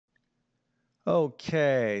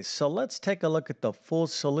Okay, so let's take a look at the full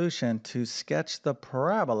solution to sketch the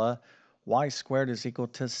parabola y squared is equal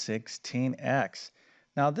to 16x.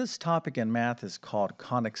 Now, this topic in math is called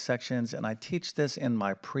conic sections, and I teach this in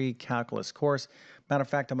my pre-calculus course. Matter of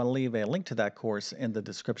fact, I'm going to leave a link to that course in the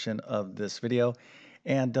description of this video.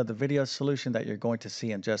 And the video solution that you're going to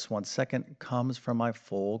see in just 1 second comes from my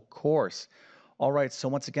full course. All right, so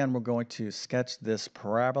once again, we're going to sketch this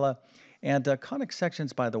parabola. And conic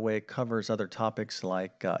sections, by the way, covers other topics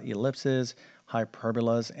like ellipses,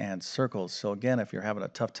 hyperbolas, and circles. So again, if you're having a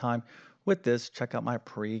tough time with this, check out my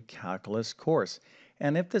pre-calculus course.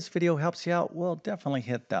 And if this video helps you out, well, definitely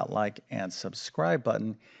hit that like and subscribe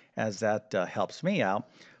button as that helps me out.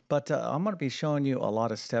 But I'm going to be showing you a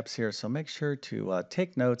lot of steps here, so make sure to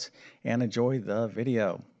take notes and enjoy the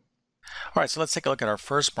video. All right, so let's take a look at our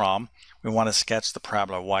first problem. We want to sketch the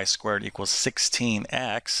parabola y squared equals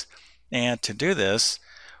 16x. And to do this,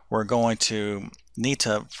 we're going to need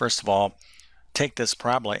to, first of all, take this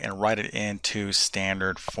parabola and write it into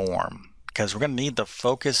standard form because we're going to need the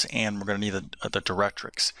focus and we're going to need the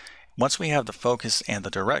directrix. Once we have the focus and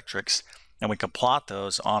the directrix, and we can plot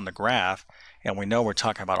those on the graph, and we know we're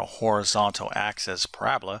talking about a horizontal axis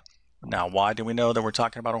parabola. Now, why do we know that we're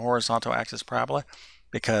talking about a horizontal axis parabola?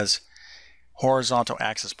 Because horizontal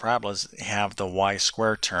axis parabolas have the y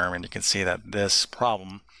squared term, and you can see that this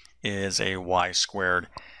problem is a y squared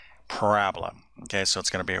parabola. Okay, so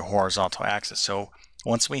it's going to be a horizontal axis. So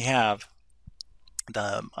once we have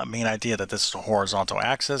the main idea that this is a horizontal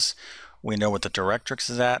axis, we know what the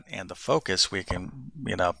directrix is at, and the focus, we can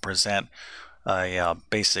present a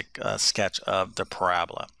basic sketch of the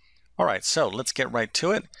parabola. All right, so let's get right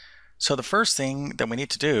to it. So the first thing that we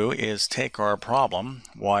need to do is take our problem,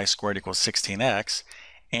 y squared equals 16x,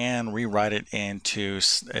 and rewrite it into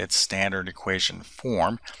its standard equation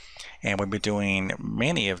form. And we'll be doing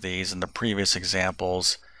many of these in the previous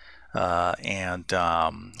examples and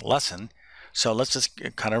lesson. So let's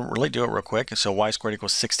just kind of really do it real quick. So y squared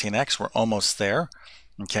equals 16x, we're almost there.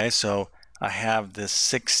 Okay, so I have this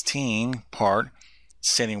 16 part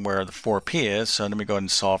sitting where the 4p is. So let me go ahead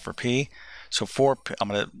and solve for p. So I'm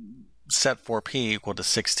going to set 4p equal to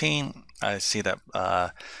 16. I see that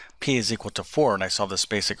p is equal to 4, and I solve this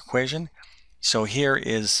basic equation. So here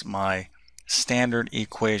is my standard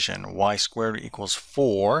equation. Y squared equals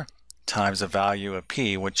 4 times the value of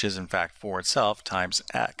p, which is in fact 4 itself, times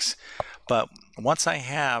x. But once I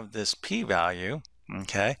have this p value,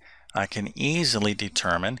 okay, I can easily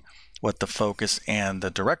determine what the focus and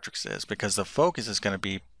the directrix is, because the focus is going to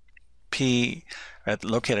be p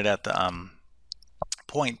located at the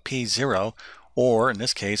point p0, or in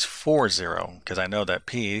this case 4, 0, because I know that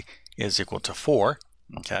p is equal to 4,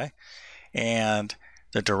 okay, and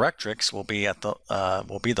the directrix will be at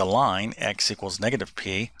the line x equals negative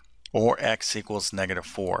p, or x equals negative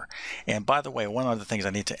 4. And by the way, one of the things I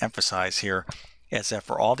need to emphasize here is that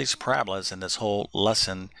for all these parabolas in this whole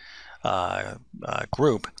lesson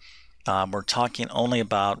group, we're talking only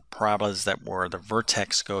about parabolas where the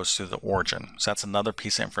vertex goes through the origin. So that's another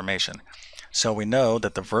piece of information. So we know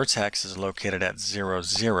that the vertex is located at 0,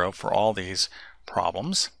 0 for all these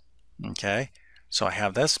problems. Okay, so I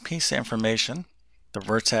have this piece of information, the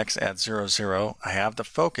vertex at 0, 0. I have the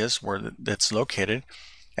focus where it's located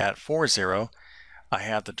at 4, 0. I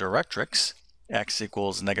have the directrix, x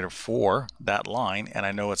equals negative 4, that line, and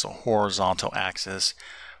I know it's a horizontal axis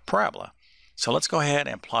parabola. So let's go ahead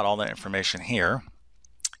and plot all that information here.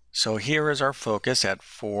 So here is our focus at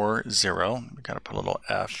 4, 0. We've got to put a little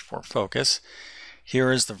f for focus.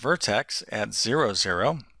 Here is the vertex at 0,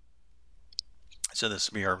 0. So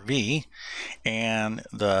this will be our v. And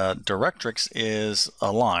the directrix is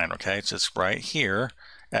a line, okay? It's just right here,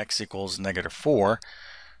 x equals negative 4.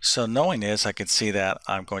 So knowing this, I can see that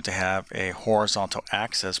I'm going to have a horizontal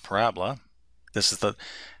axis parabola. This is the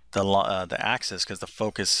axis because the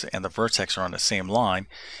focus and the vertex are on the same line,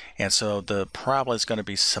 and so the parabola is going to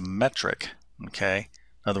be symmetric. Okay,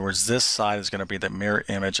 in other words, this side is going to be the mirror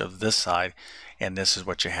image of this side, and this is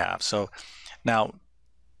what you have. So now,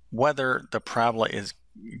 whether the parabola is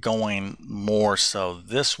going more so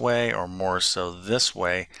this way or more so this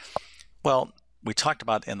way, well, we talked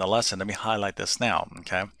about in the lesson. Let me highlight this now.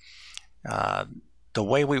 Okay. The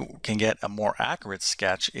way we can get a more accurate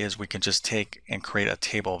sketch is we can just take and create a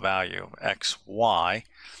table value of x, y,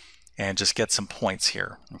 and just get some points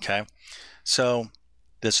here, okay? So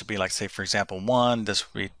this would be like, say, for example, 1,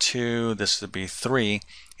 this would be 2, this would be 3,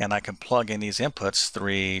 and I can plug in these inputs,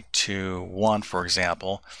 3, 2, 1, for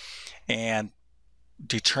example, and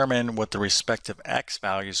determine what the respective x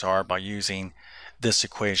values are by using this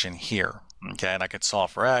equation here, Okay, and I could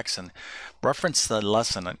solve for x and reference the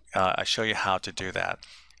lesson. I show you how to do that,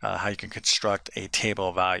 how you can construct a table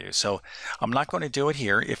of values. So I'm not going to do it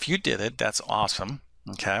here. If you did it, that's awesome.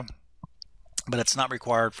 Okay, but it's not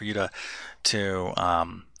required for you to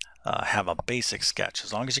have a basic sketch.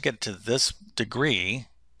 As long as you get to this degree,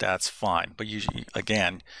 that's fine. But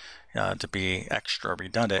again, to be extra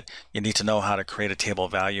redundant, you need to know how to create a table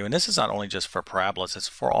of value. And this is not only just for parabolas, it's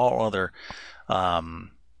for all other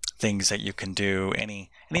things that you can do. Anything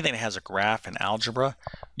that has a graph in algebra,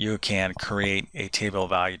 you can create a table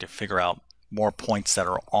of value to figure out more points that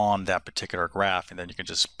are on that particular graph, and then you can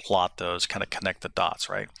just plot those, kind of connect the dots,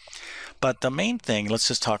 right? But the main thing, let's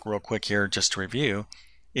just talk real quick here just to review,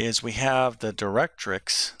 is we have the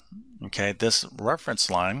directrix, okay, this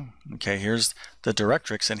reference line, okay, here's the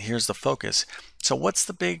directrix and here's the focus. So what's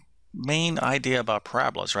the main idea about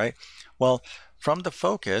parabolas, right? Well, from the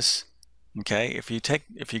focus, okay, if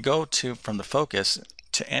you go from the focus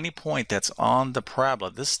to any point that's on the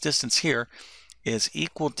parabola, this distance here is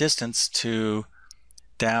equal distance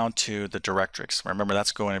down to the directrix. Remember,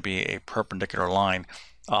 that's going to be a perpendicular line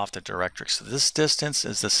off the directrix. So this distance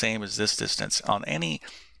is the same as this distance on any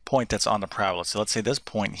point that's on the parabola. So let's say this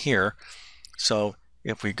point here. So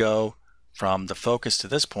if we go from the focus to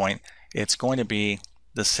this point, it's going to be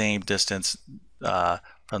the same distance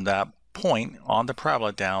from that point on the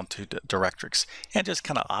parabola down to the directrix. And just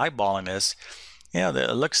kind of eyeballing this,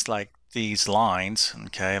 it looks like these lines,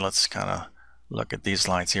 okay, let's kind of look at these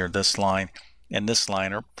lines here. This line and this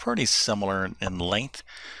line are pretty similar in length.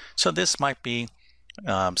 So this might be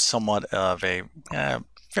somewhat of a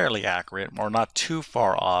fairly accurate or not too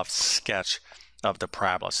far off sketch of the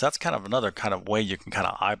parabola. So that's kind of another kind of way you can kind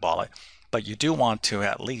of eyeball it. But you do want to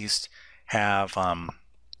at least have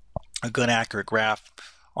a good accurate graph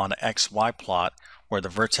on an XY plot where the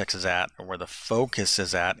vertex is at, or where the focus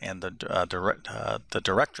is at, and the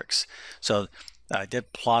directrix. So I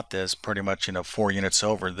did plot this pretty much 4 units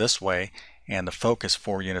over this way, and the focus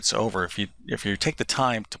 4 units over. If you take the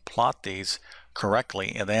time to plot these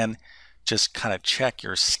correctly, and then just kind of check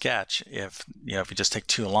your sketch, if you just take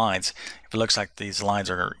 2 lines, if it looks like these lines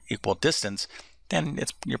are equal distance, then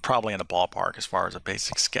you're probably in the ballpark as far as a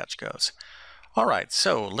basic sketch goes. All right,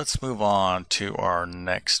 so let's move on to our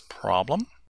next problem.